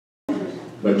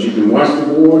but you can watch the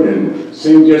board and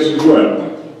sing just as well.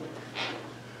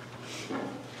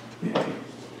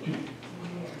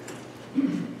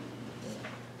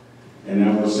 And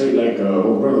I will say, like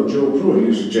old brother Joe Pruitt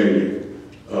used to tell you,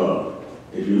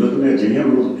 if you're looking at your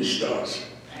hymnal, it starts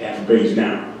half a page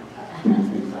down.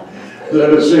 Let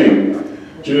us sing.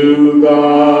 To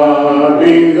God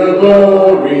be the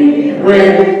glory,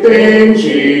 great things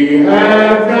He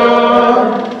hath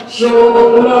done.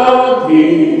 So loved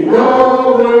He the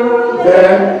world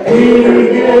that He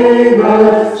gave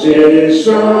us His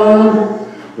Son,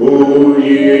 who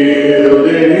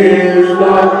yielded His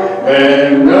life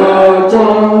and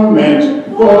atonement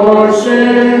for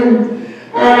sin,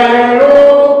 and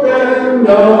opened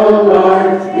the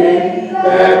life gate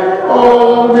that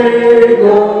all may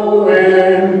go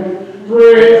in.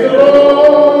 Praise the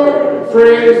Lord,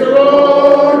 praise the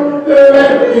Lord,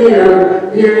 let the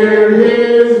earth hear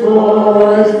His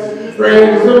voice.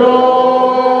 Praise the Lord,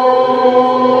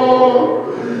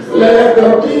 let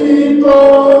the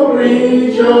people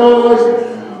rejoice.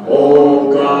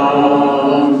 Oh,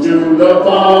 come to the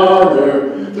Father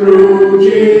through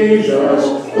Jesus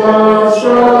the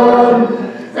Son,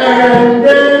 and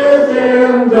give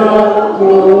Him the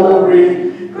glory,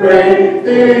 great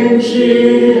things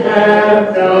He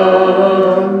hath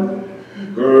done.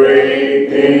 Great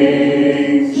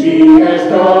things He has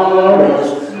taught us,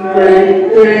 great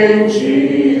things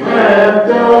He hath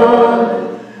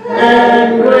done,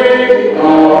 and great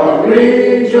our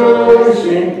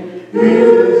rejoicing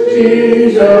is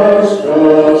Jesus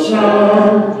the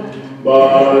Son.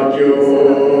 But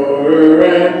purer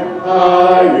and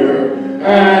higher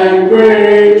and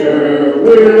greater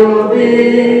will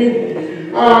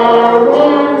be our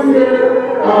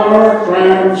wonder, our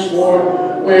transport,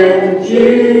 when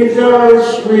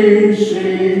Jesus we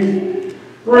see.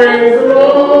 Praise the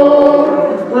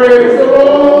Lord, praise the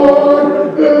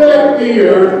Lord, let the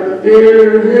earth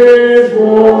hear His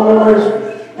voice.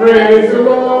 Praise the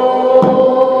Lord,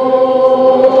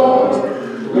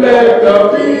 let the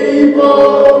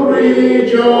people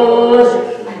rejoice.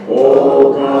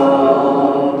 Oh,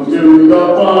 come to the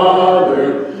Father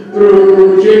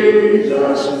through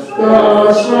Jesus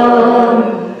the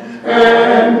Son,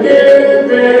 and give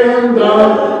Him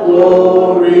the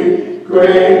glory,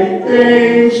 great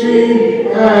things He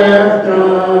hath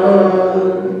done.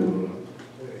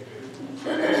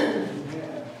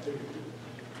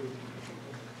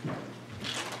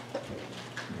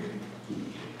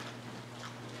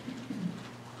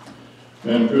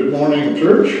 And good morning,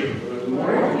 church. Good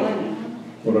morning.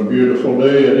 What a beautiful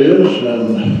day it is,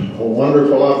 and a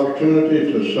wonderful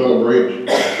opportunity to celebrate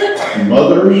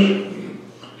mothers.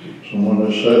 Someone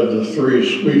has said the three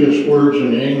sweetest words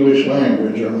in the English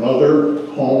language are mother,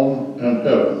 home, and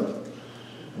heaven.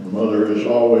 And mother is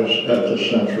always at the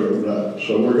center of that.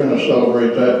 So we're going to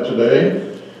celebrate that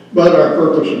today. But our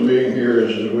purpose in being here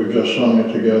is, as we've just sung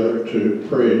it together, to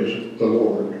praise the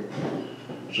Lord.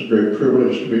 It's a great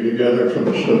privilege to be together for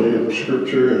the study of the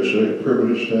Scripture. It's a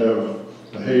privilege to have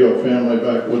the Hale family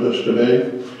back with us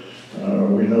today.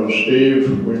 We know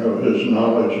Steve, we know his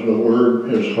knowledge of the Word,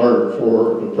 his heart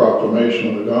for the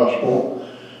proclamation of the gospel,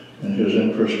 and his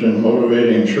interest in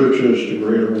motivating churches to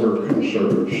greater work and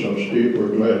service. So Steve,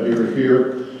 we're glad you're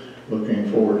here.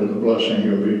 Looking forward to the blessing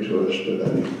you'll be to us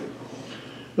today.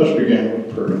 Let's begin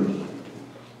with prayer.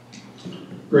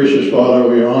 Gracious Father,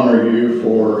 we honor you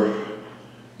for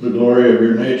the glory of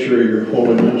your nature, your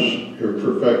holiness, your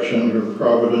perfection, your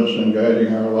providence in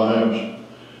guiding our lives,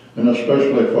 and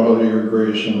especially, Father, your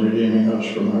grace in redeeming us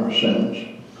from our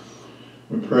sins.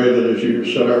 We pray that as you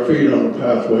set our feet on the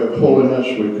pathway of holiness,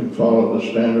 we can follow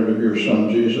the standard of your Son,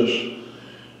 Jesus.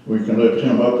 We can lift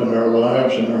him up in our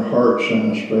lives, in our hearts,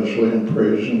 and especially in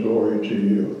praise and glory to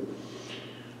you.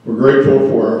 We're grateful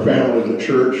for our family, the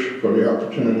church, for the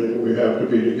opportunity that we have to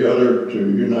be together to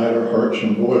unite our hearts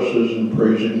and voices in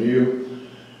praising you.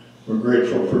 We're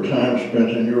grateful for time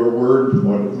spent in your word,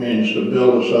 what it means to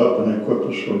build us up and equip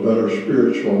us for better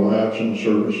spiritual lives and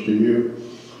service to you.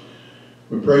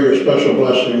 We pray your special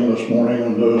blessing this morning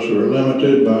on those who are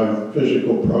limited by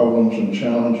physical problems and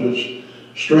challenges.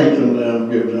 Strengthen them,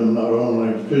 give them not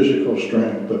only physical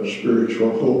strength, but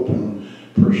spiritual hope and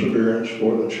perseverance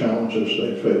for the challenges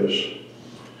they face.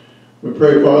 We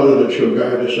pray, Father, that you'll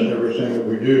guide us in everything that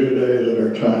we do today, that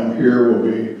our time here will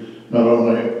be not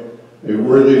only a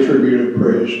worthy tribute of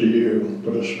praise to you,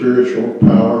 but a spiritual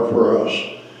power for us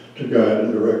to guide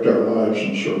and direct our lives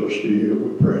in service to you.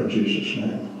 We pray in Jesus'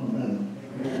 name. Amen.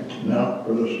 Amen. Now,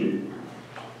 for the Steve.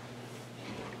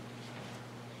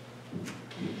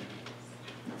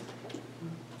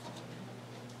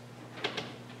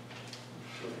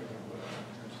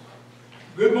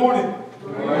 Good morning.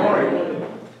 Good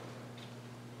morning.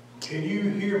 Can you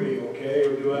hear me okay,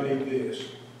 or do I need this?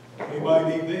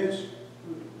 Anybody need this?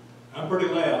 I'm pretty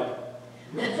loud.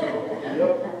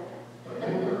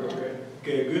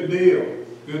 Okay, good deal.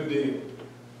 Good deal.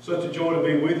 Such a joy to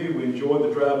be with you. We enjoyed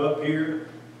the drive up here.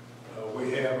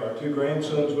 We have our two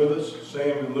grandsons with us,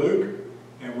 Sam and Luke,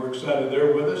 and we're excited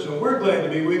they're with us. And we're glad to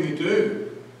be with you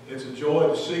too. It's a joy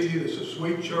to see you. It's a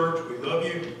sweet church. We love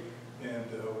you. And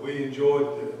we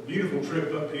enjoyed the beautiful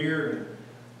trip up here and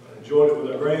enjoyed it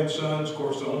with our grandsons. Of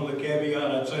course, the only caveat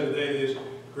I'd say to that is,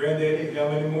 Granddaddy, how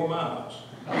many more miles?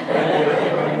 Granddaddy,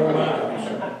 how many more miles?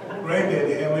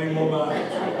 Granddaddy, how many more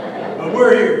miles? But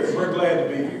we're here. We're glad to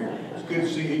be here. It's good to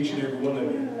see each and every one of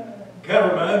you. It kind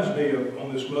of reminds me of,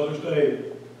 on this Mother's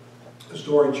Day, a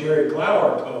story Jerry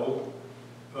Clower told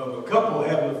of a couple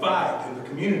having a fight in the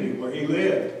community where he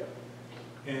lived.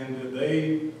 And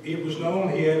it was known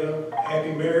he had a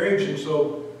happy marriage, and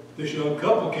so this young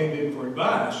couple came to him for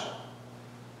advice.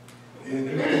 And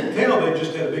he could tell they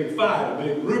just had a big fight, a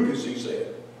big ruckus, he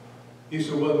said. He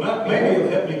said, well, maybe it'll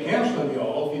help me counseling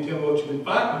y'all if you tell me what you've been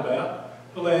fighting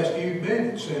about the last few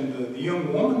minutes. And the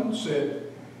young woman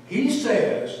said, he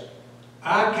says,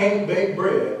 I can't bake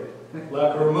bread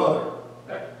like her mother.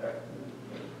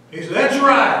 He said, that's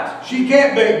right. She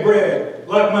can't bake bread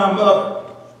like my mother.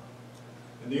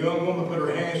 And the young woman put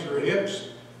her hands to her hips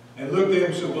and looked at him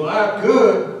and said, well, I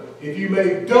could if you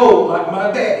made dough like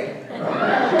my daddy.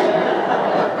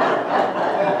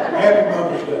 Happy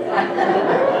Mother's Day.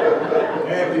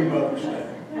 Happy Mother's Day.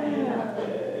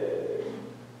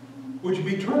 Would you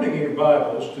be turning in your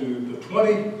Bibles to the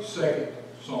 22nd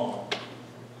Psalm?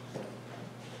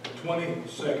 The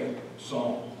 22nd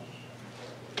Psalm.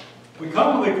 We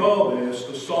commonly call this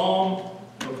the Psalm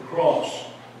of the Cross.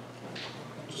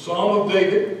 It's a Psalm of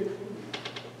David,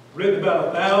 written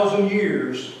about 1,000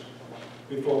 years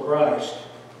before Christ.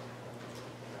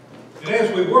 And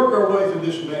as we work our way through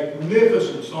this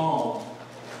magnificent psalm,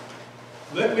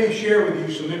 let me share with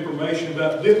you some information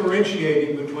about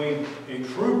differentiating between a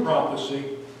true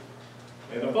prophecy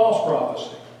and a false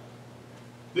prophecy.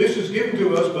 This is given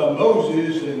to us by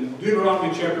Moses in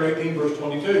Deuteronomy chapter 18, verse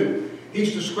 22.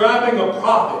 He's describing a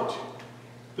prophet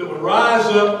that would rise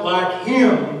up like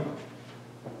him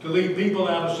to lead people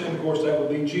out of sin. Of course, that would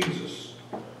be Jesus.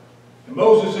 And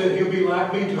Moses said he'll be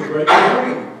like me to a great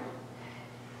degree.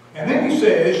 And then he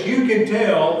says, you can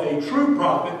tell a true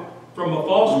prophet from a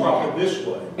false prophet this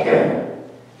way.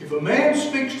 If a man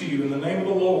speaks to you in the name of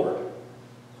the Lord,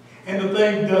 and the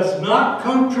thing does not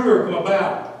come true or come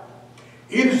about,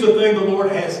 it is the thing the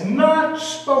Lord has not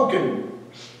spoken,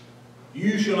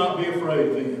 you shall not be afraid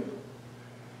of him.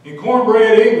 In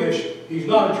cornbread English, he's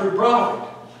not a true prophet.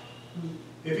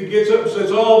 If he gets up and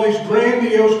says all these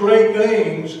grandiose great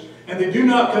things, and they do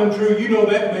not come true, you know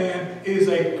that man is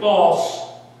a false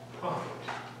prophet.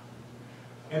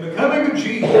 And the coming of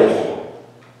Jesus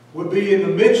would be in the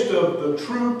midst of the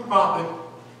true prophet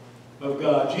of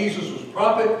God. Jesus was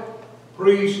prophet,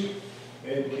 priest,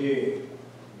 and king.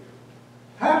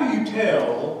 How do you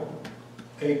tell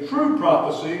a true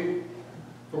prophecy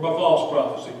from a false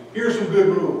prophecy? Here's some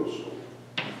good rules.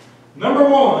 Number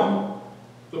one,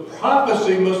 the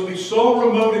prophecy must be so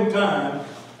remote in time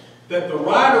that the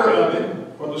writer of it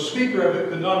or the speaker of it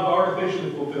could not have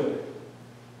artificially fulfilled it.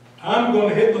 I'm going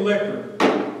to hit the lectern.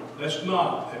 That's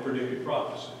not a predicted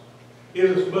prophecy.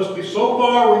 It must be so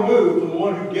far removed from the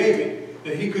one who gave it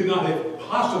that he could not have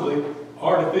possibly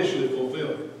artificially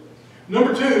fulfilled it.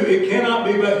 Number two, it cannot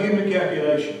be by human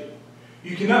calculation.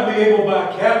 You cannot be able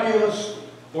by calculus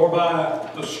or by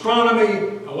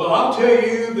astronomy. Well, I'll tell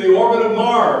you the orbit of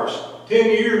Mars 10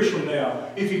 years from now.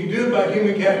 If you can do it by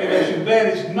human calculation, that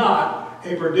is not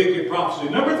a predicted prophecy.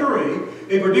 Number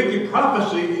three, a predicted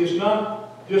prophecy is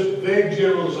not just vague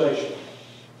generalization.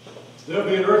 There'll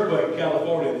be an earthquake in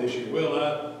California this year. Well,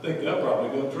 I think that'll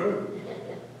probably go true.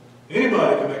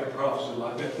 Anybody can make a prophecy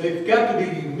like that. They've got to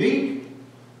be unique,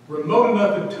 remote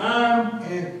enough in time,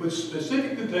 and with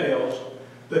specific details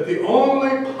that the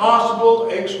only possible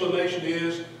explanation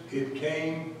is it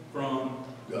came from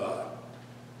God.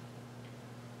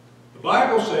 The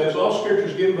Bible says all Scripture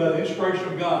is given by the inspiration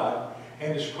of God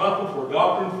and is profitable for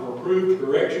doctrine, for reproof, for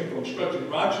correction, for instruction in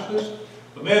righteousness.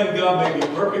 The man of God may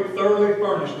be perfect, thoroughly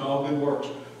furnished in all good works.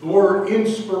 The word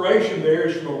inspiration there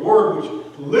is from a word which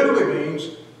literally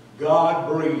means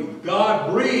God breathed.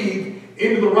 God breathed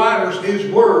into the writers His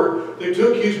word. They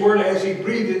took His word as He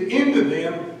breathed it into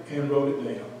them and wrote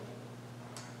it down.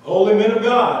 Holy men of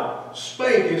God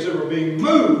spake as they were being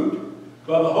moved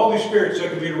by the Holy Spirit,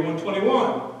 2 Peter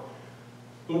 1:21.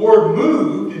 The word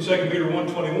moved in 2 Peter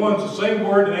 1:21 is the same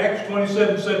word in Acts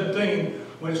 27:17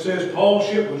 when it says Paul's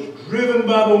ship was driven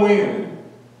by the wind.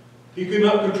 He could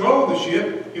not control the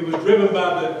ship. It was driven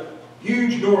by the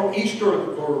huge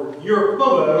nor'easter or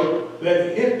flow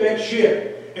that hit that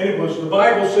ship. And it was, the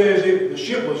Bible says, the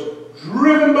ship was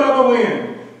driven by the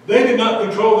wind. They did not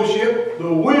control the ship.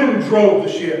 The wind drove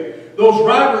the ship. Those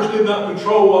riders did not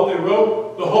control what they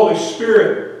rode. The Holy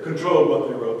Spirit controlled what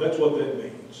they rode. That's what that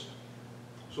means.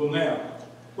 So now,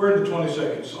 we're in the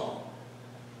 22nd Psalm.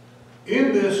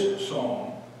 In this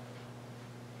psalm,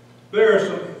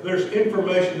 there's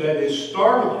information that is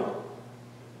startling.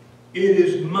 It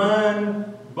is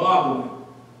mind-boggling.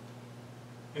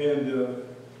 And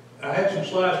I had some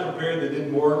slides prepared that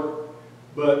didn't work.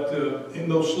 But in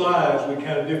those slides, we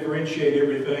kind of differentiate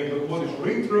everything. But we'll just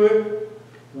read through it,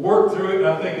 work through it.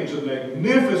 I think it's a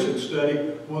magnificent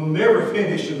study. We'll never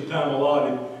finish in the time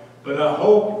allotted. But I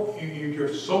hope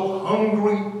you're so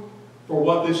hungry for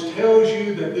what this tells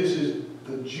you, that this is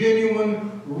the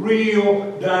genuine,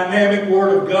 real, dynamic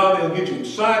Word of God. It'll get you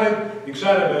excited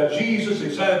about Jesus,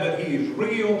 excited that He is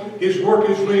real, His work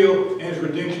is real, and His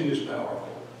redemption is powerful.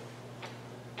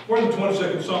 We're in the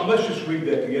 22nd Psalm. Let's just read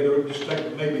that together. It'll just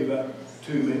take maybe about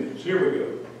 2 minutes. Here we go.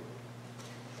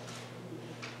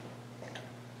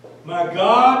 My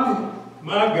God,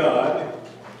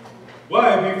 why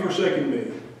have you forsaken me?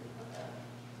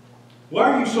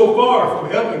 Why are you so far from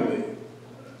helping me?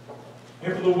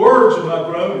 And for the words of my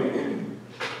groaning,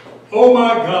 oh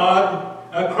my God,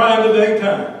 I cry in the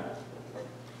daytime,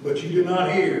 but you do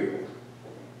not hear.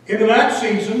 In the night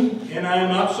season, and I am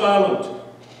not silent.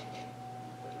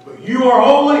 But you are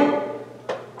holy,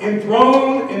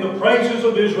 enthroned in the praises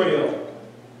of Israel.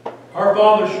 Our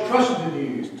fathers trusted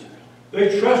in you.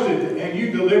 They trusted and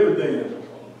you delivered them.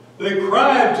 They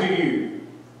cried to you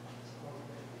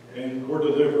and were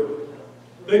delivered.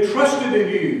 They trusted in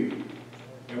you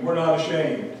and were not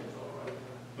ashamed.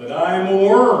 But I am a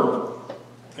worm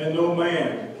and no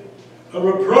man, a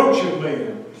reproach of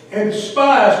men, and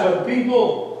despised by the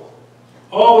people.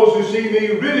 All those who see me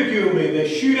ridicule me. They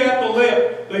shoot out the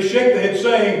lip. They shake the head,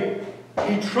 saying,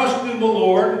 he trusted in the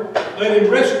Lord. Let him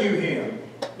rescue him.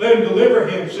 Let him deliver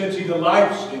him, since he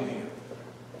delights in him.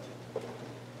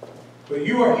 But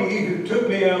you are he who took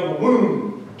me out of the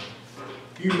womb.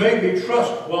 You made me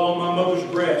trust while on my mother's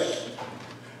breast.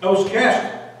 I was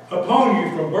cast upon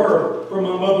you from birth, from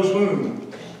my mother's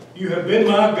womb. You have been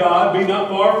my God. Be not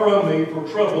far from me, for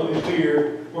trouble is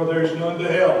near, for there is none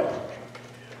to help.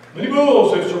 Many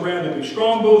bulls have surrounded me.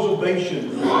 Strong bulls of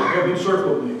Bashan have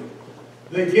encircled me.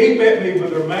 They gape at me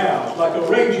with their mouths like a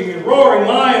raging and roaring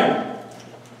lion.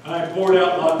 I am poured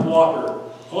out like water.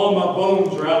 All my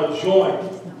bones are out of joint.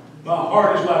 My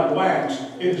heart is like wax.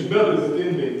 It is melted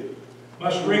within me.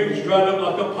 My strength is dried up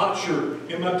like a potsherd,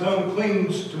 and my tongue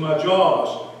clings to my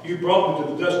jaws. You brought me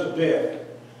to the dust of death.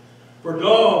 For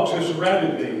dogs have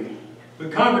surrounded me. The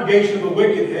congregation of the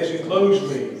wicked has enclosed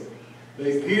me.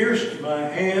 They pierced my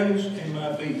hands and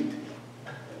my feet.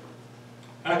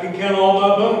 I can count all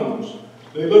my bones.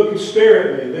 They look and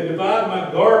stare at me. They divide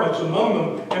my garments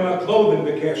among them, and my clothing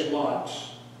they cast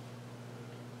lots.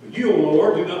 But you, O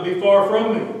Lord, do not be far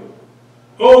from me.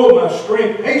 Oh, my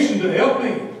strength, hasten to help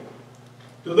me.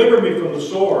 Deliver me from the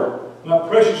sword, my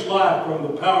precious life from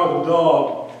the power of the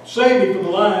dog. Save me from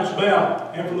the lion's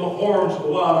mouth and from the horns of the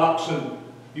wild oxen.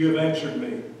 You have answered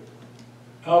me.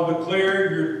 I'll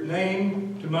declare your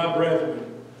name to my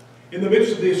brethren. In the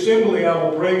midst of the assembly I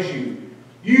will praise you.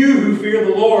 You who fear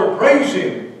the Lord, praise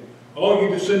him. All you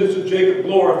descendants of Jacob,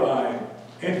 glorify him.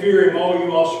 And fear him, all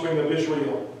you offspring of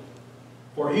Israel.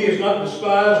 For he has not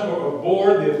despised nor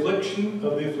abhorred the affliction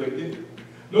of the afflicted,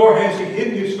 nor has he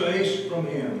hidden his face from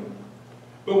him.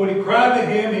 But when he cried to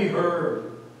him, he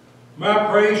heard.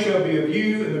 My praise shall be of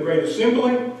you in the great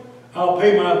assembly. I'll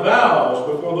pay my vows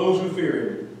before those who fear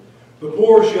him. The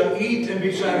poor shall eat and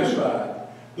be satisfied.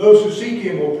 Those who seek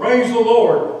him will praise the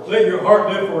Lord. Let your heart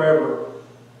live forever.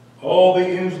 All the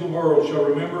ends of the world shall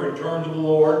remember and turn to the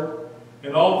Lord,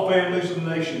 and all the families of the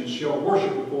nations shall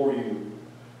worship before you.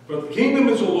 For the kingdom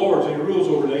is the Lord's, and he rules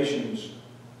over nations.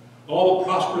 All the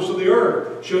prosperous of the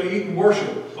earth shall eat and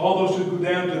worship. All those who go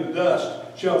down to the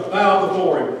dust shall bow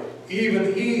before him,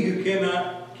 even he who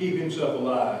cannot keep himself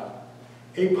alive.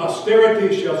 A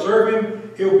posterity shall serve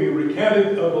him. It will be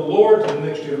recounted of the Lord to the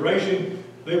next generation.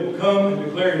 They will come and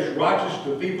declare his righteousness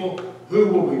to people who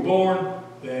will be born,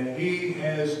 that he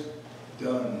has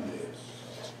done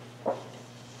this.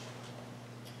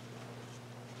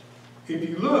 If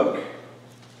you look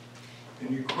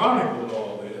and you chronicled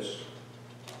all this,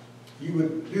 you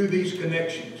would do these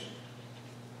connections.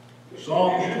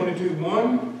 Psalms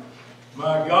 22:1,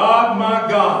 my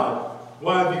God,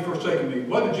 why have you forsaken me?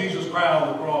 What did Jesus cry on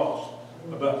the cross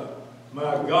about it? My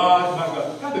God, my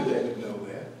God. How did David know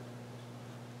that?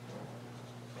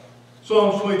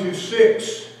 Psalms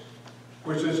 22:6,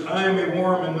 where it says, I am a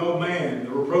worm and no man,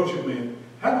 the reproach of men.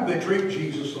 How did they treat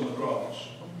Jesus on the cross?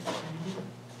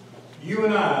 You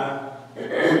and I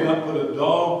would not put a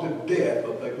dog to death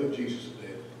if they put Jesus to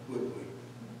death, would we?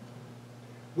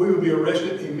 We would be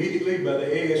arrested immediately by the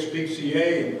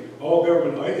ASPCA and all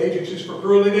government agencies for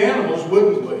cruelty to animals,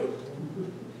 wouldn't we?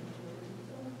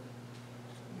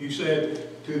 He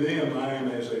said to them, I am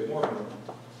as a worm.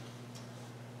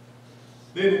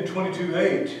 Then in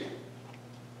 22:8,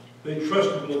 they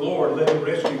trusted in the Lord, let him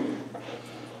rescue them.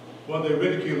 While they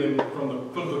ridiculed him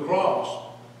from the cross,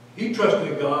 he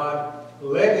trusted in God,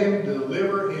 let him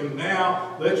deliver him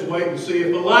now. Let's wait and see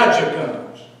if Elijah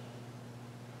comes.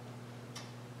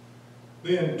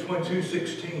 Then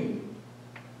 22:16,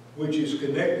 which is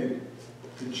connected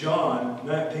to John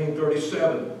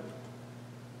 19:37.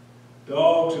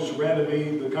 Dogs have surrounded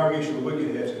me, the congregation of the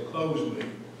wicked has enclosed me.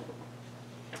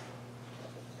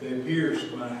 They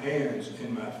pierced my hands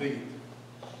and my feet.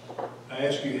 I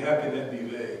ask you, how can that be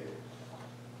vague?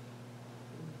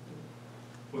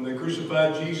 When they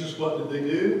crucified Jesus, what did they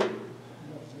do?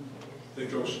 They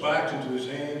drove spikes into his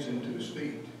hands and into his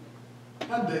feet.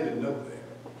 How did David know that?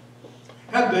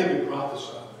 How did David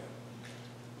prophesy that?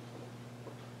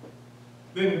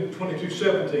 Then in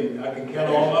 22:17, I can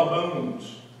count all my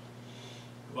bones.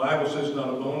 The Bible says, not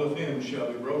a bone of him shall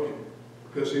be broken,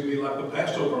 because he'd be like the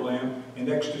Passover lamb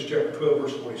in Exodus chapter 12,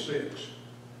 verse 46.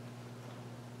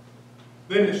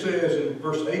 Then it says in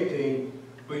verse 18,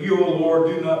 but you, O Lord,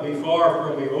 do not be far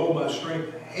from me. O my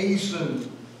strength,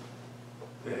 hasten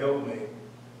to help me.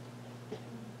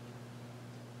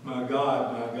 My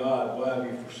God, why have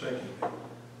you forsaken me?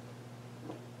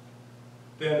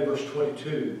 Down in verse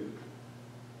 22,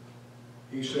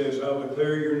 he says, I will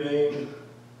declare your name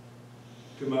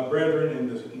to my brethren in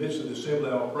the midst of the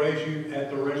assembly. I will praise you at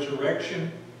the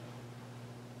resurrection.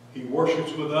 He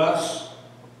worships with us.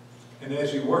 And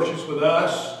as he worships with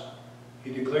us,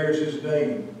 he declares his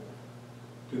name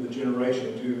to the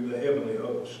generation, to the heavenly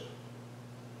host.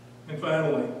 And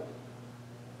finally,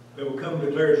 they will come to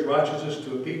declare his righteousness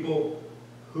to a people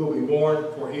who will be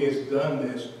born, for he has done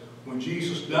this. When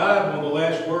Jesus died, one of the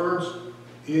last words,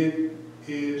 it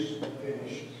is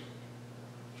finished.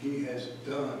 He has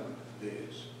done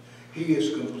this. He has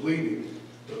completed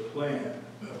the plan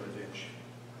of redemption.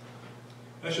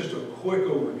 That's just a quick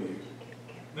overview.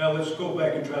 Now let's go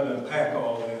back and try to unpack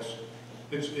all this.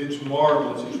 It's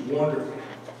marvelous. It's wonderful.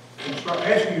 And start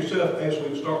asking yourself as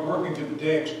we start working through the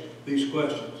text these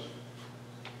questions.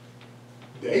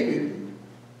 David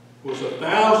was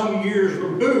 1,000 years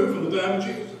removed from the time of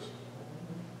Jesus.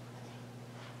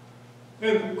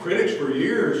 And critics for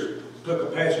years took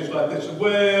a passage like this and said,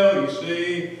 well, you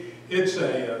see, it's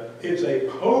a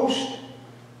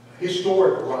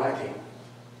post-historic writing.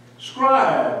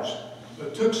 Scribes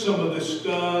took some of this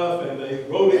stuff and they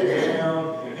wrote it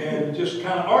down and just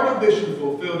kind of artificially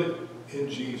fulfilled it in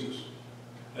Jesus.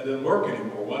 That doesn't work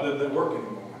anymore. Why doesn't that work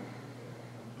anymore?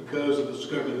 Because of the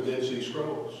discovery of the Dead Sea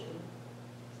Scrolls.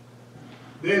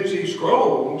 Dead Sea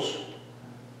Scrolls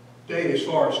date as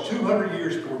far as 200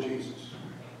 years before Jesus.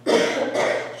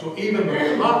 So even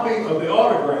the copy of the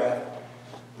autograph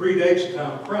predates the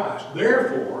time of Christ.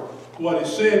 Therefore, what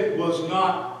is said was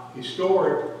not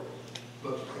historic,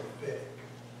 but prophetic.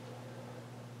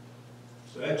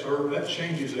 So that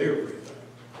changes everything.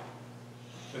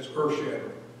 That's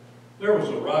earth-shattering. There was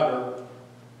a writer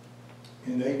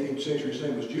in the 18th century, his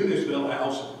name was Julius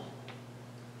Wellhausen.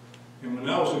 And when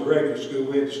I was in graduate school,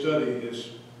 we had to study his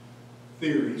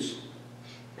theories.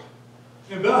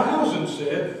 And Wellhausen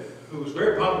said, who was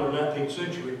very popular in the 19th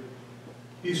century,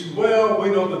 he said, well, we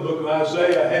know the book of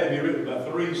Isaiah had to be written by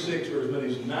 3, 6, or as many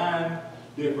as 9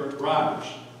 different writers.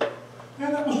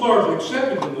 And that was largely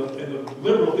accepted in the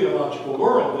liberal theological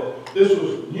world, that this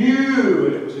was new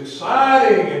and it was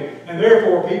exciting, and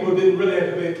therefore people didn't really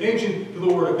have to pay attention to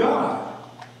the Word of God.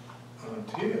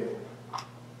 Until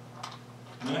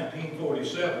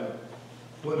 1947,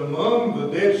 when among the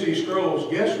Dead Sea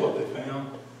Scrolls, guess what they found?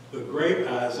 The great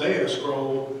Isaiah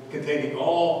scroll containing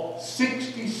all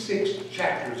 66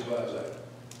 chapters of Isaiah.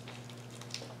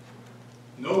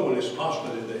 No one has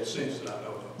postulated that since that I know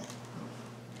of.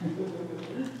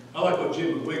 I like what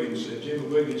Jim McGuigan said. Jim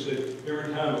McGuigan said,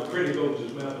 every time a critic opens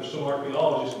his mouth, there's some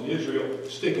archaeologist in Israel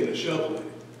sticking a shovel in it.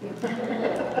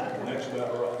 And that's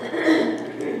about right.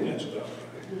 That's about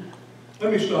right.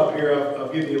 Let me stop here.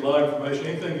 I've given you a lot of information.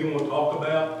 Anything you want to talk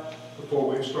about before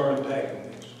we start attacking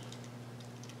this?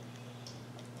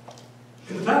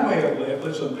 In the time we have left,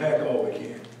 let's unpack all we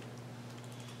can.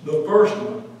 The first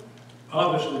one,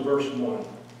 obviously verse 1,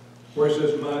 where it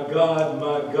says, my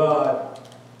God,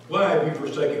 why have you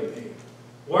forsaken me?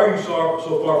 Why are you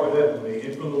so far ahead of me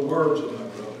and from the words of my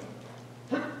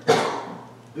groaning?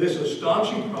 This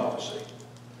astonishing prophecy,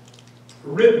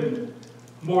 written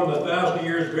more than 1,000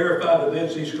 years, verified in the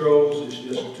Dead Sea Scrolls, is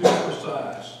just too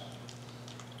precise.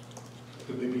 It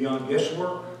could be beyond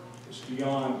guesswork. It's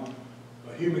beyond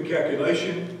human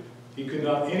calculation. He could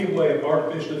not in any way have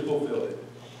artificially fulfilled it.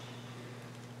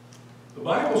 The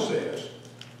Bible says,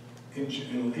 in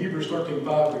Hebrews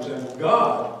 13:5, for example,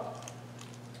 God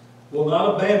will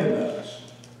not abandon us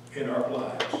in our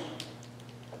lives.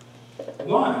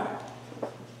 Why?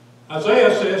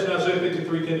 Isaiah says in Isaiah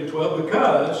 53:10-12,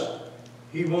 because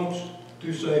he wants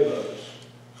to save us.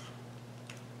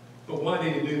 But why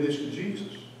did he do this to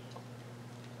Jesus?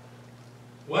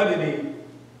 Why did he,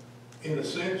 in a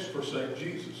sense, forsake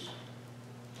Jesus?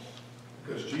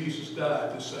 Because Jesus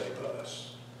died to save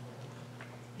us.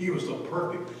 He was the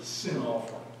perfect sin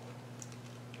offering.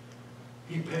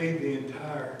 He paid the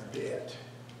entire debt.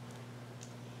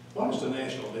 What is the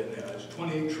national debt now? It's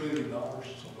 $28 trillion,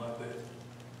 something like that.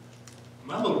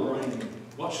 My little brain,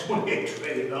 what's $28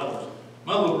 trillion?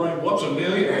 My little brain, what's $1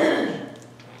 million?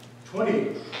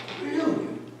 $20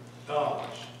 trillion.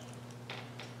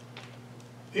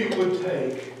 It would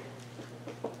take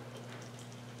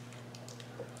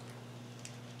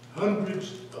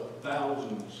hundreds of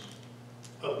thousands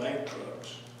of bank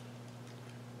trucks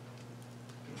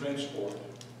to transport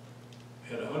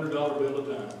at a $100 bill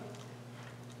a time,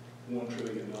 $1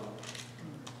 trillion.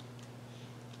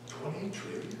 28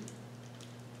 trillion?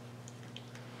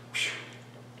 Whew.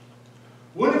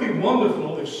 Wouldn't it be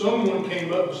wonderful if someone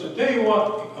came up and said, tell you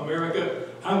what, America,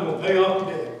 I'm going to pay off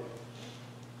the debt.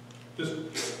 Just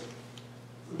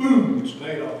boom, it's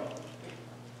paid off.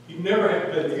 You never have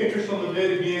to pay the interest on the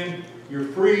debt again. You're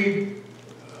free.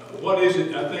 What is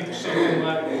it? I think something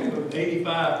like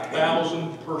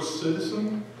 $85,000 per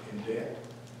citizen in debt.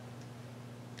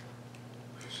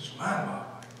 This is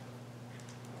mind-boggling.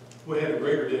 We had a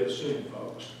greater debt of sin,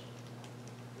 folks.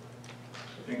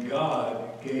 And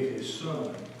God gave His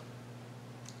Son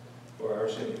for our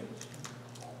sins.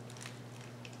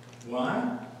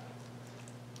 Why?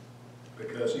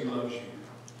 Because He loves you.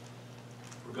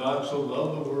 For God so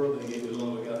loved the world that He gave His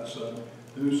only begotten Son.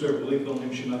 Whosoever believeth on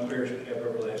Him shall not perish but have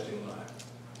everlasting life.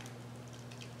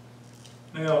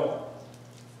 Now,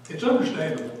 it's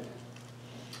understandable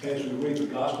as we read the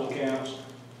gospel accounts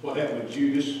what happened with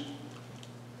Judas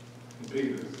and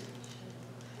Peter.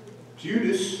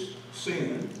 Judas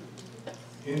sinned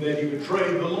in that he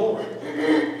betrayed the Lord.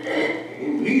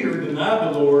 Peter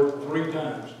denied the Lord 3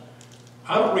 times.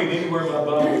 I don't read anywhere in my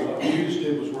Bible what Judas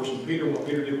did was worse than Peter, and what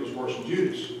Peter did was worse than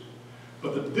Judas.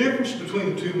 But the difference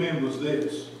between the 2 men was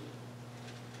this.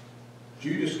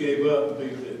 Judas gave up and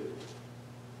Peter didn't.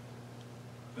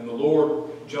 And the Lord,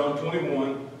 John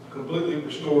 21, completely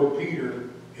restored Peter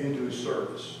into his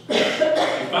service. He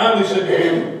finally said to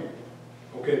him,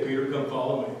 okay, Peter, come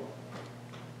follow me.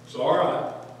 It's all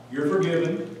right. You're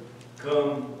forgiven.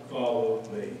 Come follow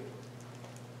me.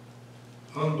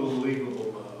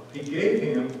 Unbelievable love. He gave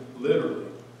him, literally,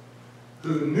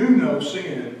 who knew no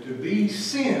sin, to be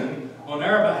sin on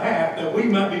our behalf, that we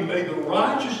might be made the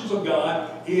righteousness of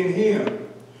God in Him.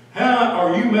 How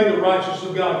are you made the righteousness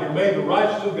of God? You're made the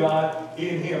righteousness of God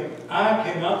in Him. I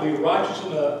cannot be righteous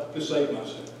enough to save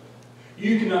myself.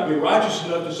 You cannot be righteous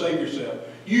enough to save yourself.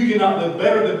 You cannot live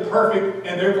better than perfect,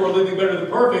 and therefore living better than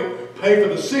perfect, pay for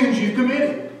the sins you've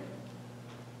committed.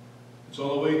 It's the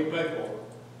only way you can pay for it.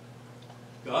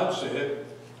 God said,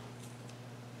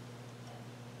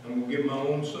 I'm going to give my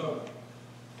own Son.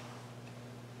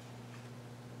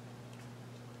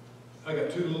 I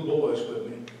got 2 little boys with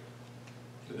me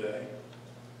today,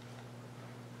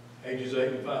 ages 8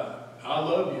 and 5. I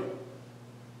love you.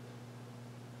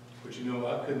 But you know,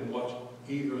 I couldn't watch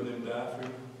either of them die for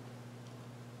you.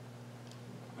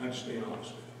 I'm just being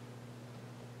honest with you.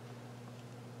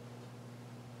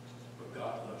 But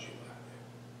God loves you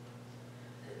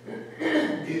like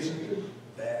that. Isn't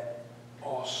that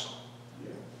awesome?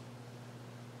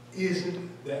 Isn't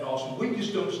that awesome? We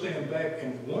just don't stand back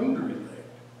and wonder at that.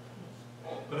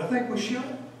 But I think we should.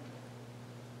 I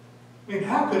mean,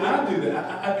 how could I do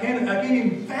that? I can't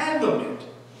even fathom it.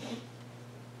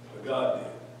 But God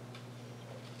did.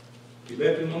 He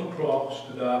left Him on the cross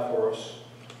to die for us.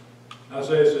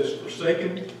 Isaiah says,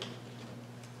 forsaken,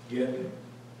 yet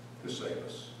to save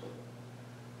us.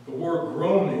 The word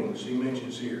groanings he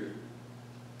mentions here.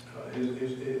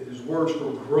 His words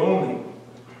for groaning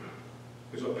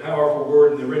is a powerful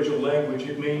word in the original language.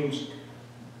 It means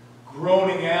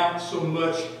groaning out so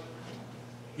much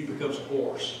he becomes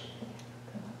hoarse.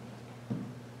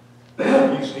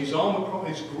 He's on the cross.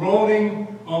 He's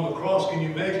groaning on the cross. Can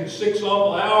you imagine 6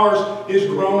 awful hours? His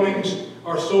groanings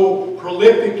are so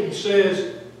prolific. He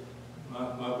says,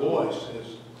 my voice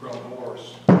has grown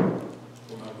hoarse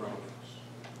for my groanings.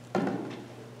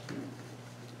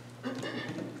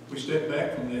 We step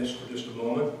back from this for just a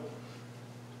moment.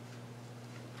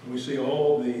 We see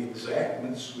all the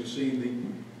exactness. We see the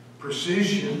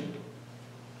precision.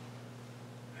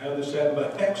 How this happened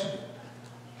by accident.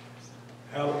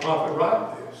 How the prophet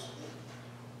wrote this.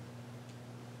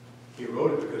 He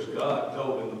wrote it because God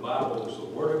told him the Bible is the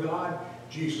Word of God.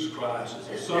 Jesus Christ is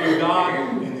the Son of God,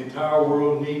 and the entire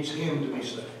world needs Him to be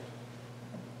saved.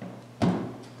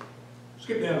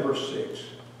 Skip down to verse 6.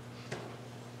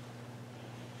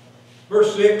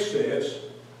 Verse 6 says,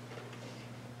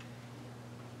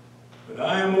 "But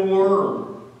I am a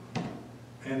worm,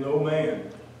 and no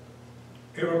man,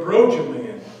 a reproach of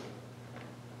men,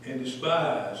 and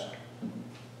despised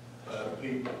by the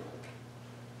people."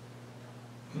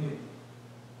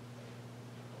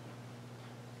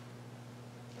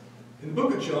 In the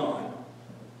book of John,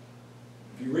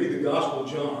 if you read the Gospel of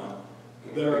John,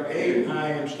 there are 8 I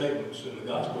am statements in the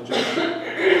Gospel of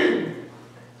John.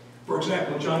 For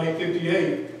example, in John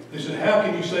 8:58, they said, "How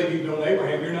can you say you've known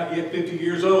Abraham? You're not yet 50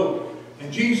 years old."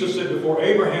 And Jesus said, "Before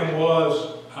Abraham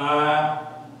was, I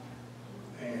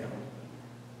am."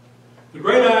 The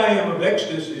great I am of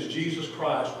Exodus is Jesus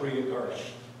Christ pre-incarnate.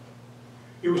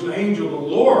 It was the angel of the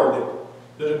Lord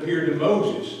that appeared to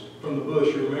Moses from the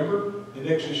bush, you remember? In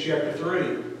Exodus chapter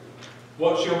 3.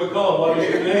 "What shall we call him? What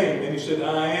is your name?" And he said,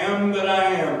 "I am that I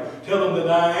am. Tell them that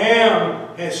I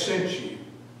am has sent you."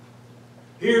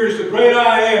 Here is the great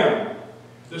I am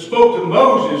that spoke to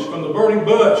Moses from the burning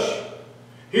bush.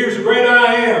 Here's the great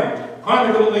I am,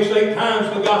 chronicled at least 8 times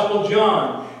in the Gospel of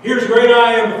John. Here's the great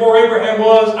I am before Abraham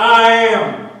was, I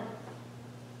am.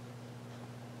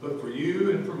 But for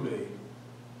you and for me,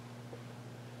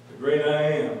 the great I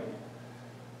am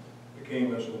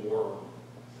became as a worm.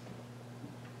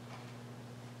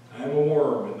 I am a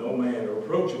worm and no man, a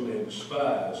reproach of men,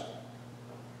 despised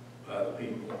by the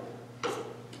people.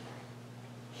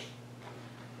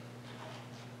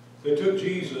 They took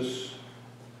Jesus.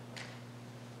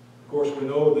 Of course, we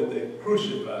know that they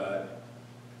crucified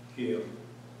him.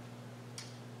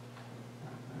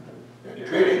 They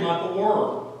treated him like a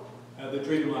worm. How did they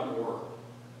treat him like a worm?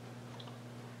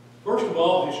 First of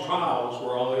all, his trials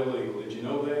were all illegal. Did you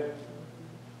know that?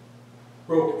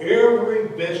 Broke every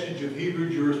vestige of Hebrew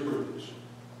jurisprudence.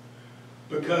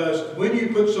 Because when you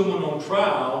put someone on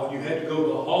trial, you had to go to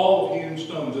the Hall of Hewn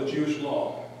Stones, that's Jewish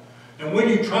law. And when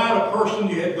you tried a person,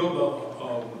 you had to go to the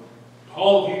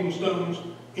Hall of Hewn Stones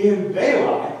in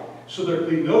daylight, so there could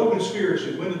be no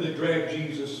conspiracy. When did they drag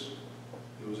Jesus?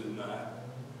 It was at night.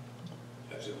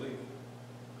 That's illegal.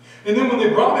 And then when they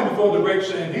brought him before the Great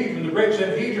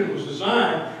Sanhedrin was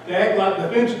designed to act like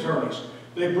defense attorneys.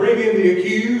 They bring in the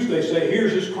accused, they say,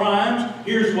 here's his crimes,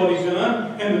 here's what he's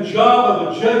done. And the job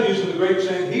of the judges in the Great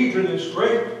Sanhedrin, this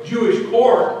great Jewish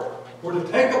court, were to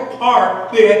take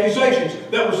apart the accusations.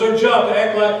 That was their job, to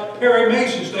act like Perry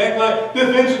Masons, to act like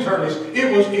defense attorneys.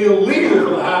 It was illegal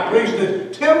for the high priest to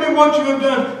tell me what you have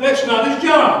done. That's not his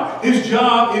job. His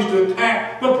job is to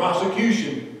attack the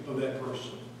prosecution of that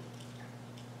person.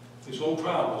 His whole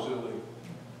trial was illegal.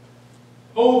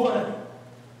 Whole thing,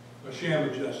 a sham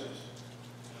of justice.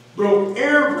 Broke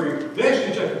every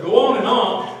vestige, I could go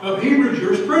on, of Hebrew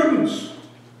jurisprudence.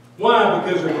 Why?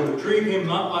 Because they're going to treat him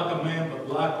not like a man, but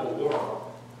like a worm.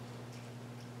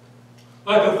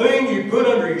 Like a thing you put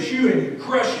under your shoe and you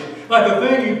crush it. Like a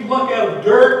thing you pluck out of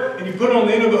dirt and you put on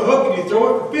the end of a hook and you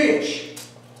throw it for fish.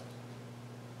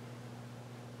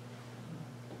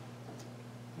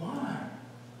 Why?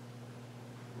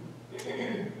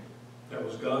 That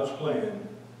was God's plan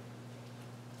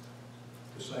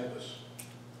to save us.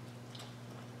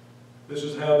 This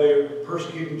is how their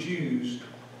persecuting Jews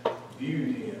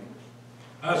viewed him.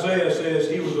 Isaiah says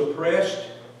he was oppressed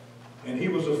and he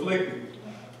was afflicted.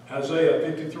 Isaiah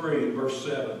 53 and verse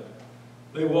 7.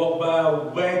 They walked by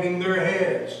wagging their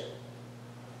heads.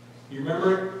 You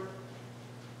remember it?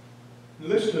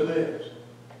 Listen to this.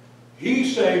 He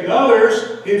saved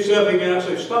others, himself he cannot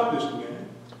say, stop this a minute.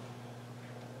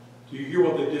 Do you hear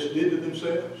what they just did to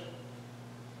themselves?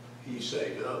 He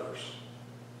saved others.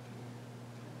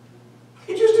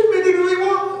 He just admitted who he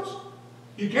was.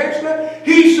 You catch that?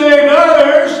 He saved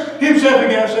others. Himself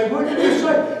again. I say, what did you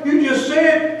say? You just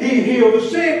said he healed the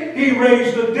sick. He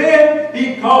raised the dead.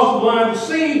 He caused the blind to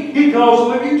see. He caused the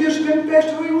living. You just confessed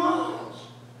who he was.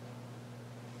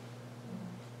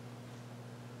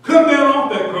 Couldn't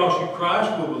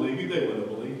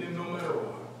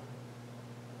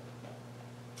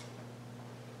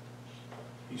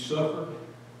He suffered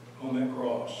on that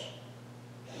cross.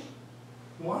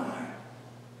 Why?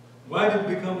 Why did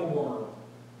it become a worm?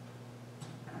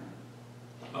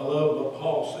 I love what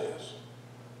Paul says.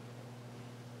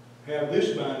 Have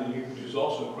this mind in you, which is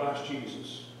also Christ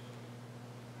Jesus,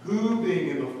 who, being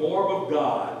in the form of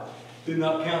God, did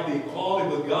not count the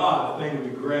equality with God a thing to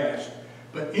be grasped,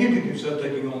 but emptied himself,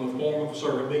 taking on the form of a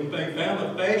servant, being found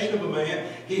in the fashion of a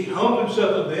man. He humbled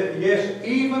himself to death, yes,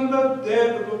 even the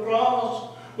death of the cross.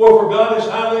 Wherefore God has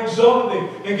highly exalted him,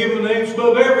 and given the names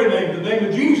above every name, the name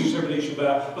of Jesus every knee shall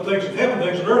bow, of things in heaven,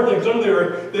 things on earth, things under the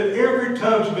earth, that every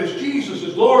tongue confess Jesus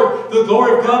is Lord, to the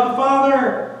glory of God the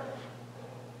Father.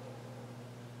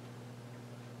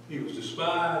 He was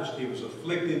despised, he was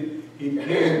afflicted, he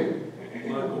came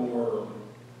like a worm.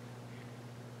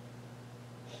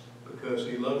 Because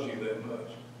he loves you that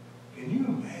much. Can you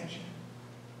imagine?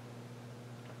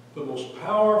 The most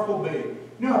powerful being.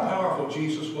 You know how powerful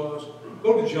Jesus was?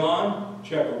 Go to John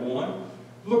chapter 1.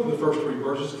 Look at the first 3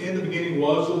 verses. In the beginning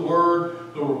was the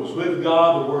Word was with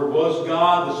God, the Word was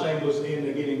God, the same was in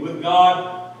the beginning with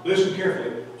God. Listen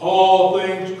carefully. All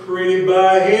things created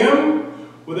by Him.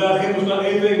 Without Him was not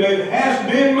anything made that has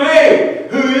been made.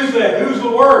 Who is that? Who's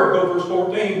the Word? Go to verse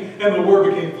 14. And the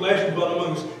Word became flesh and dwelt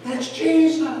among us. That's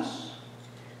Jesus.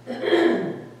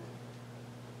 The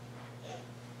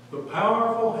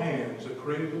powerful hands that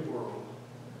created the world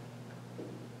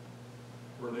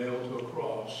were nailed to a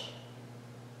cross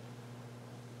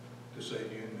to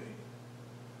save you and me.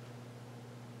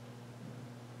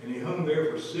 And He hung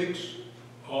there for 6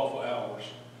 awful hours.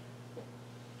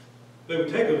 They would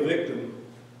take a victim,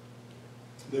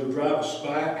 they would drive a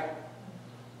spike,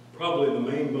 probably in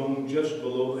the main bone just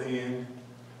below the hand,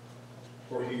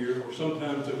 or here, or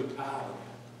sometimes they would tie them.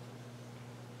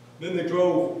 Then they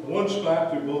drove one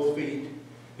spike through both feet,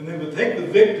 and they would take the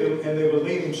victim and they would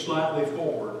lean him slightly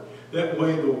forward. That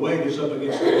way the weight is up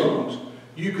against the lungs.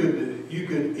 You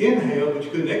could inhale, but you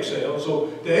couldn't exhale. So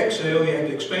to exhale, you had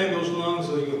to expand those lungs,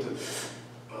 so you had to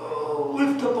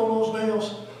lift up on those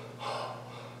nails,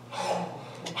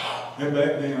 and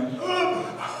back down,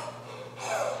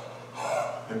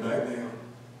 and back down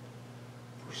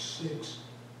for 6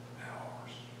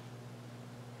 hours.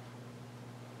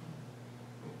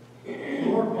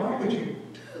 Lord, why would you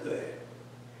do that?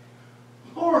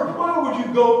 Lord, why would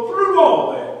you go through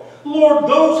all that? Lord,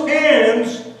 those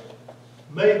hands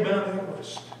made Mount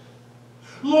Everest.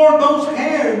 Lord, those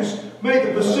hands made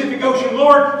the Pacific Ocean.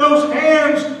 Lord, those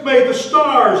hands made the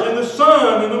stars and the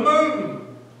sun and the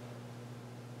moon.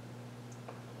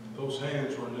 Those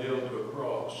hands were nailed to a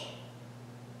cross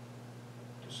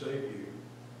to save you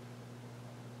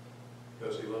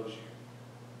because He loves you.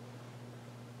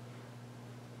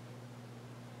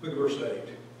 Look at verse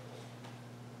 8.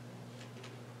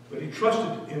 But he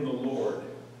trusted in the Lord.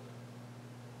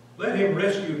 Let Him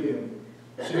rescue him,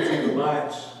 since He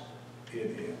delights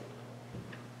in Him.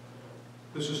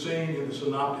 This is seen in the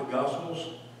Synoptic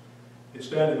Gospels. It's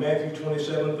found in Matthew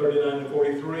 27, 39 and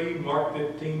 43, Mark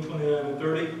 15, 29 and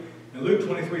 30, and Luke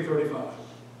 23, 35.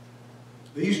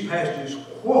 These passages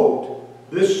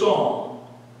quote this psalm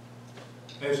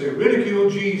as they ridicule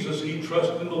Jesus. He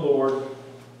trusted in the Lord.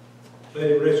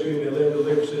 Let Him rescue him and let Him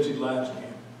deliver, since He delights in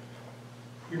Him.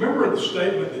 You remember the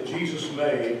statement that Jesus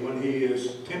made when He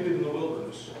is tempted in the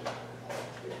wilderness?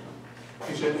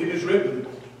 He said, "It is written,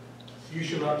 you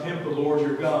shall not tempt the Lord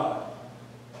your God."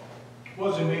 What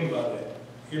does He mean by that?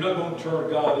 You're not going to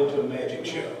turn God into a magic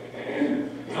show.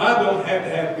 I don't have to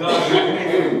have God do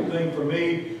anything for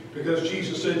me, because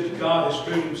Jesus said God has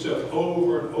proved Himself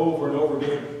over and over and over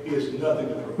again. He has nothing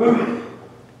to prove.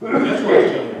 That's what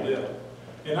He's telling the devil.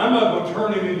 And I'm not going to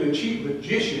turn Him into a cheap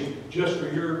magician just for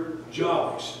your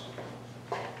jollies.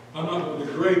 I'm not going to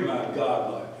degrade my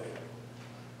God like that.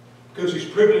 Because He's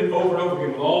proven it over and over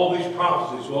again with all these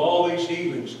prophecies, with all these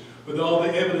healings, with all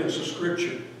the evidence of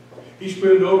Scripture. He's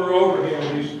proven it over and over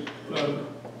again with these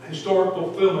historic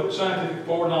fulfillment, scientific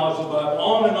foreknowledge of the Bible.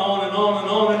 On and on and on and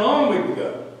on and on we can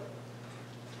go.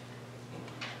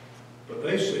 But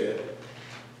they said,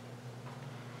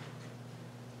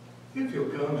 if He'll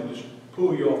come and just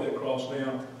pull you off that cross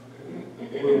now,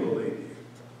 we'll believe you.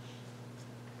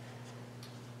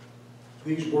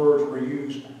 These words were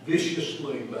used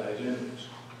viciously by His enemies.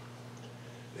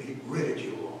 They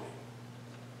ridicule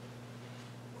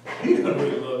on Him. He doesn't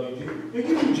really love you. Now,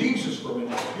 give Jesus for a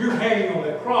minute. You're hanging on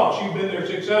that cross. You've been there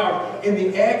 6 hours. In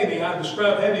the agony I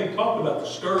described, I haven't even talked about the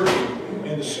scourging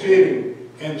and the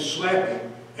spitting and the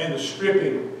slapping and the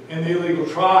stripping and the illegal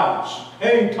trials. I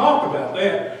haven't even talked about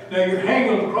that. Now you're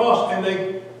hanging on the cross, and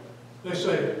they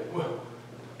say, well,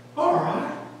 all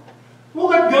right. Well,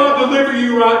 let God deliver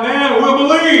you right now, and we'll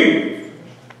believe.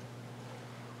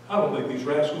 these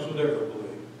rascals would ever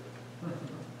believe.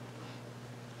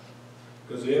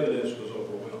 Because the evidence was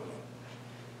overwhelming.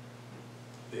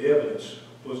 The evidence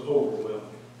was overwhelming.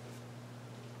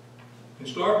 In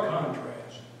stark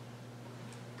contrast,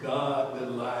 God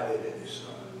delighted in His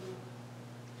Son.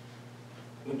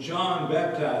 When John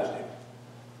baptized Him,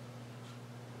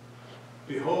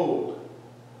 behold,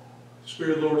 the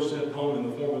Spirit of the Lord sent upon Him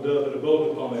in the form of a dove and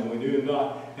abode upon Him. We knew Him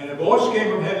not. And a voice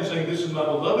came from heaven saying, "This is my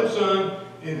beloved Son,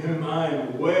 in whom I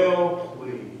am well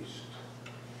pleased."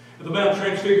 At the Mount of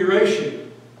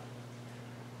Transfiguration,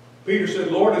 Peter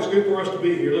said, "Lord, it's good for us to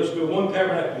be here. Let's build one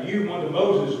tabernacle to you, one to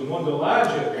Moses, and one to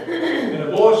Elijah." And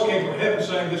a voice came from heaven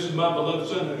saying, "This is my beloved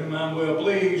Son, in whom I am well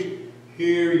pleased.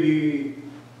 Hear ye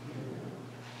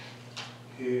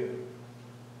Him."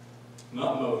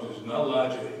 Not Moses, not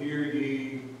Elijah. Hear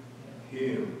ye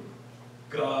Him.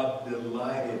 God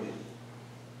delighted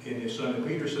in His Son. And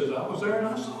Peter says, "I was there and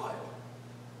I saw it.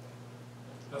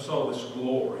 I saw this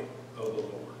glory of the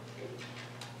Lord."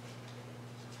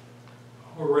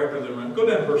 We're rapidly around. Go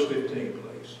down to verse 15,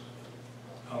 please.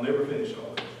 I'll never finish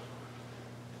all this.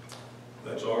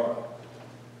 That's all right.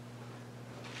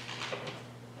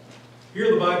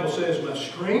 Here the Bible says, "My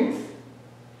strength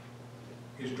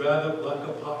is dried up like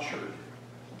a potsherd.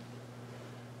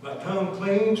 My tongue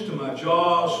clings to my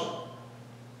jaws.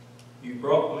 You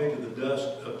brought me to the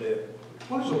dust of death."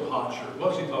 What is a potsherd?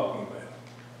 What's he talking about?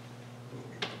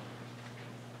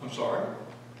 I'm sorry?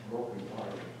 Broken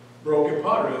pottery. Broken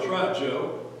pottery. That's right,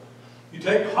 Joe. You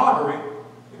take pottery,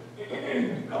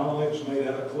 commonly it's made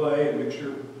out of clay, a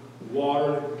mixture of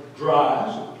water, and it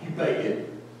dries, you bake it,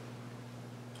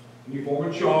 and you form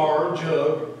a jar or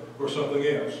jug or something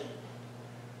else.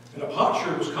 And a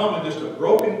potsherd was commonly just a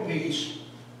broken piece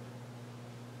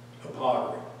of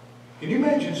pottery. Can you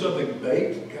imagine something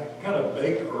baked, kind of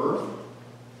baked earth?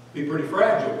 It'd be pretty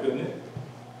fragile, couldn't it?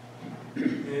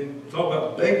 And talk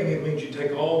about baking, it means you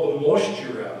take all the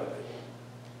moisture out of it.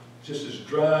 It's just as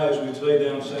dry as we'd say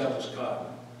down south as cotton.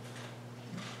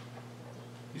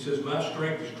 He says, "My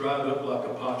strength is dried up like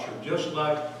a potsherd," just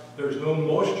like there's no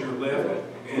moisture left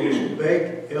in this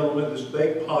baked element, this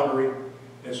baked pottery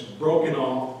that's broken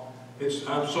off.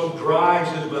 I'm so dry,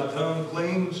 he says, "My tongue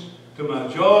clings to my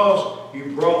jaws.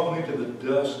 You brought me to the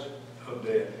dust of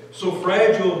death." So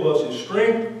fragile was his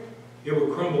strength, it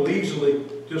would crumble easily,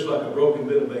 just like a broken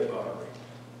bit of baked pottery.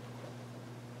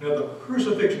 Now the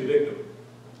crucifixion victim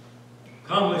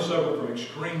commonly suffered from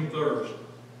extreme thirst,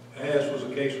 as was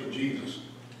the case with Jesus.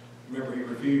 Remember, he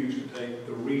refused to take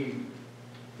the reed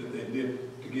that they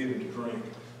did to give him to drink.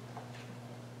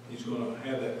 He's going to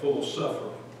have that full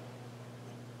suffering.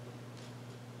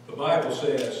 The Bible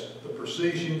says the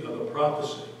precision of the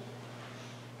prophecy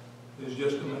is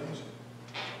just amazing.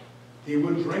 He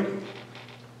wouldn't drink it.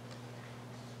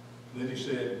 Then he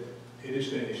said, "It is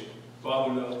finished.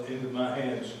 Father, into thy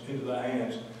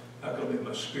hands, I commit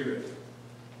my spirit."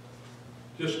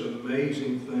 Just an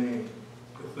amazing thing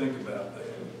to think about that.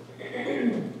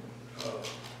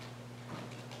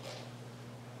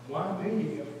 Why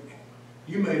me?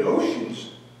 You made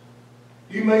oceans.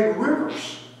 You made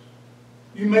rivers.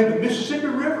 You made the Mississippi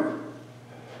River.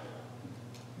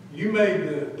 You made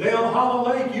the Dale Hollow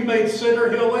Lake. You made Center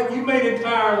Hill Lake. You made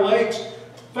entire lakes.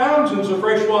 Fountains of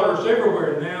fresh waters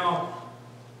everywhere. Now,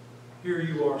 here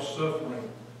you are suffering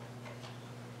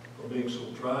for being so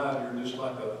dry. You're just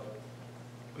like a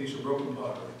piece of broken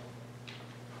pottery.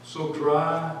 So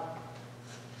dry.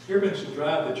 You ever been so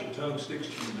dry that your tongue sticks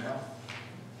to your mouth?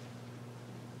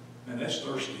 And that's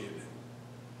thirsty, isn't it?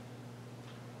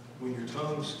 When your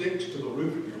tongue sticks to the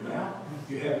roof of your mouth,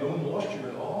 you have no moisture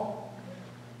at all.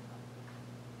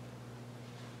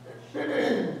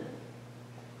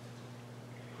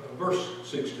 Verse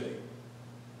 16.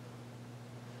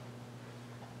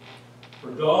 "For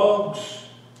dogs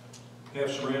have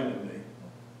surrounded me.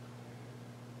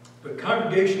 The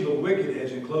congregation of the wicked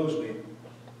has enclosed me.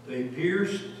 They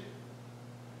pierced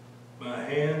my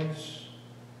hands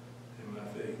and my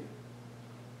feet."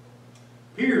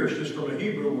 Pierced is from a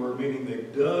Hebrew word meaning they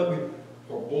dug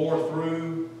or bore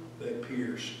through, they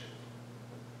pierced.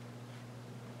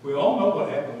 We all know what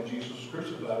happened when Jesus was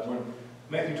crucified. When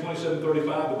Matthew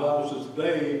 27:35, the Bible says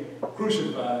they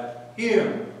crucified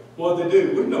him. What did they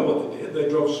do? We know what they did. They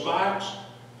drove spikes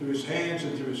through his hands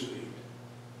and through his feet.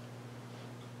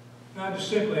 Now I just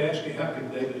simply ask you, how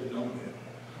could David have known that?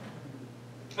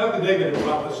 How could David have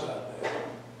prophesied that?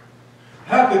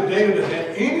 How could David have had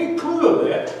any clue of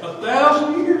that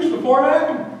 1,000 years before it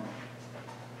happened?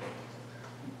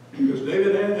 Because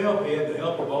David had help. He had the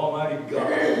help of Almighty God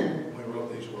when he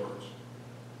wrote these words.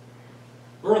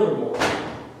 Furthermore,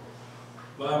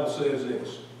 the Bible says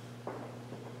this.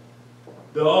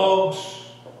 Dogs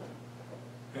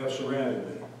have surrounded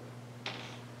me.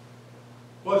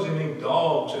 What does it mean,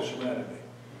 dogs have surrounded me?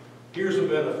 Here's a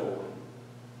metaphor.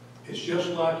 It's just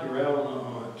like you're out on a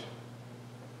hunt.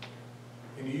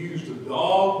 And you use the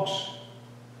dogs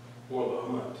for the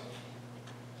hunt.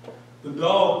 The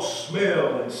dogs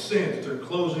smell and sense they're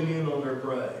closing in on their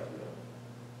prey.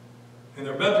 And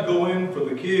they're about to go in for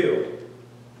the kill.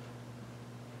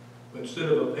 But instead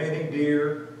of a panting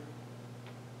deer,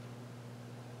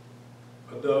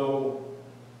 a doe,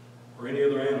 or any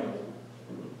other animal,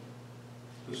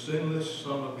 the sinless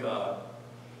Son of God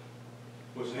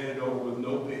was handed over with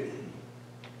no pity.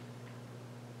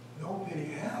 No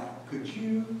pity. How could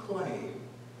you claim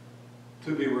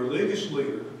to be a religious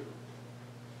leader,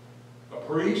 a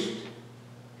priest,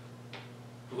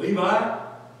 a Levite,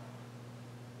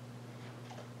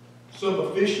 some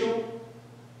official,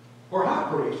 or high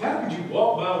priest? How could you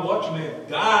walk by and watch a man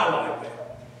die like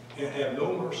that and have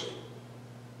no mercy?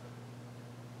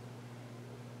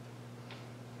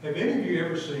 Have any of you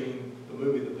ever seen the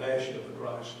movie The Passion of the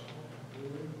Christ?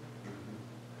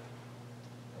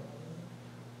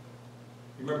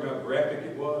 You remember how graphic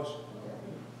it was?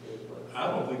 I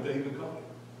don't think they even caught it.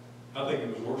 I think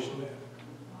it was worse than that.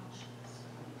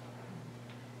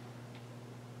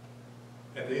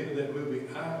 At the end of that movie,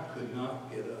 I could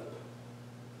not get up.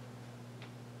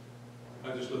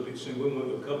 I just looked at it, went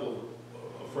with a couple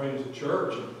of friends at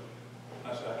church, and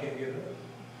I said, I can't get up.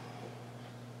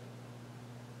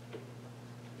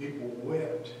 People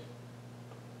wept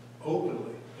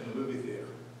openly in the movie theater.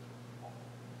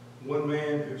 One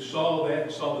man who saw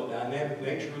that, saw the dynamic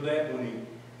nature of that, when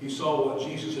he saw what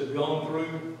Jesus had gone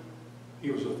through, he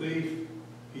was a thief.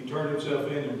 He turned himself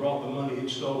in and brought the money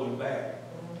he'd stolen back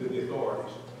to the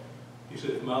authorities. He said,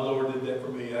 if my Lord did that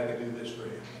for me, I can do this for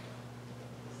him.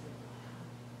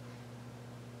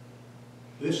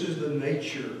 This is the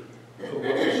nature of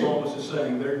what the psalmist is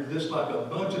saying. They're just like a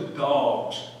bunch of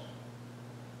dogs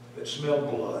that smell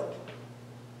blood.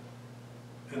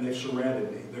 And they've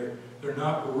surrounded me. They're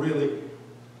not really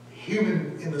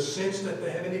human in the sense that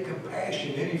they have any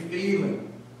compassion, any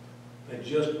feeling. They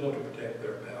just want to protect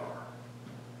their power.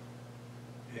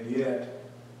 And yet,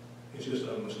 it's just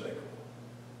unmistakable.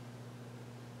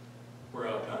 We're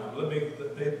out of time. Let me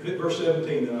hit verse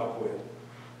 17, then I'll quit.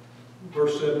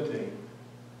 Verse 17.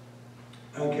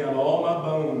 I count all my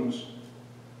bones.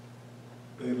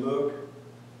 They look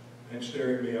and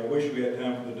stare at me. I wish we had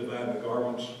time for the dividing the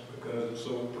garments because it's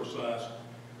so precise.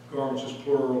 Garments is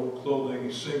plural, clothing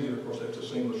is singular. Of course, that's a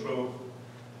seamless robe.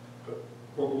 But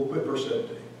we'll quit verse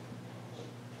 17.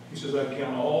 He says, I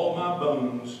count all my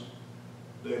bones.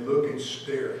 They look and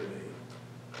stare at me.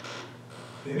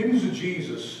 The enemies of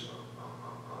Jesus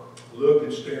looked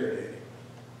and stared at him.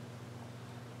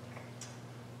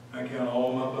 I count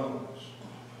all my bones.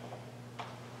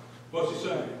 What's he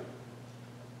saying?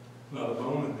 Not a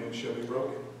bone in him shall be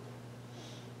broken.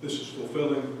 This is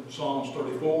fulfilling Psalms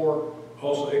 34,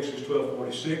 also Exodus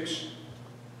 12:46,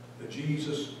 that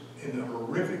Jesus, in the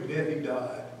horrific death he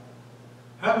died.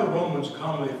 How do the Romans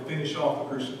commonly finish off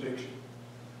the crucifixion?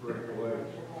 Break the legs.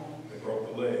 They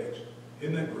broke the legs.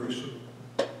 Isn't that gruesome?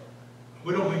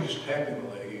 We don't mean just tapping the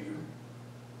leg either.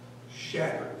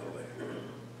 Shattered the leg.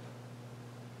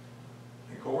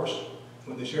 And of course,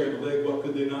 when they shattered the leg, what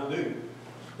could they not do?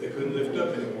 They couldn't lift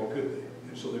up anymore, could they?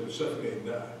 And so they would suffocate and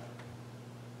die.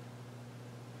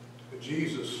 But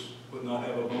Jesus would not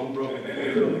have a bone broken.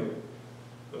 Literally,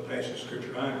 the passage of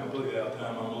Scripture. I am completely out of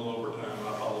time. I'm a little over time.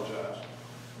 I apologize.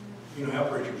 You know how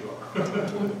preachers are.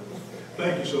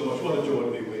 Thank you so much. What a joy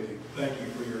to be with you. Thank you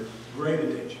for your great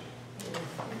attention.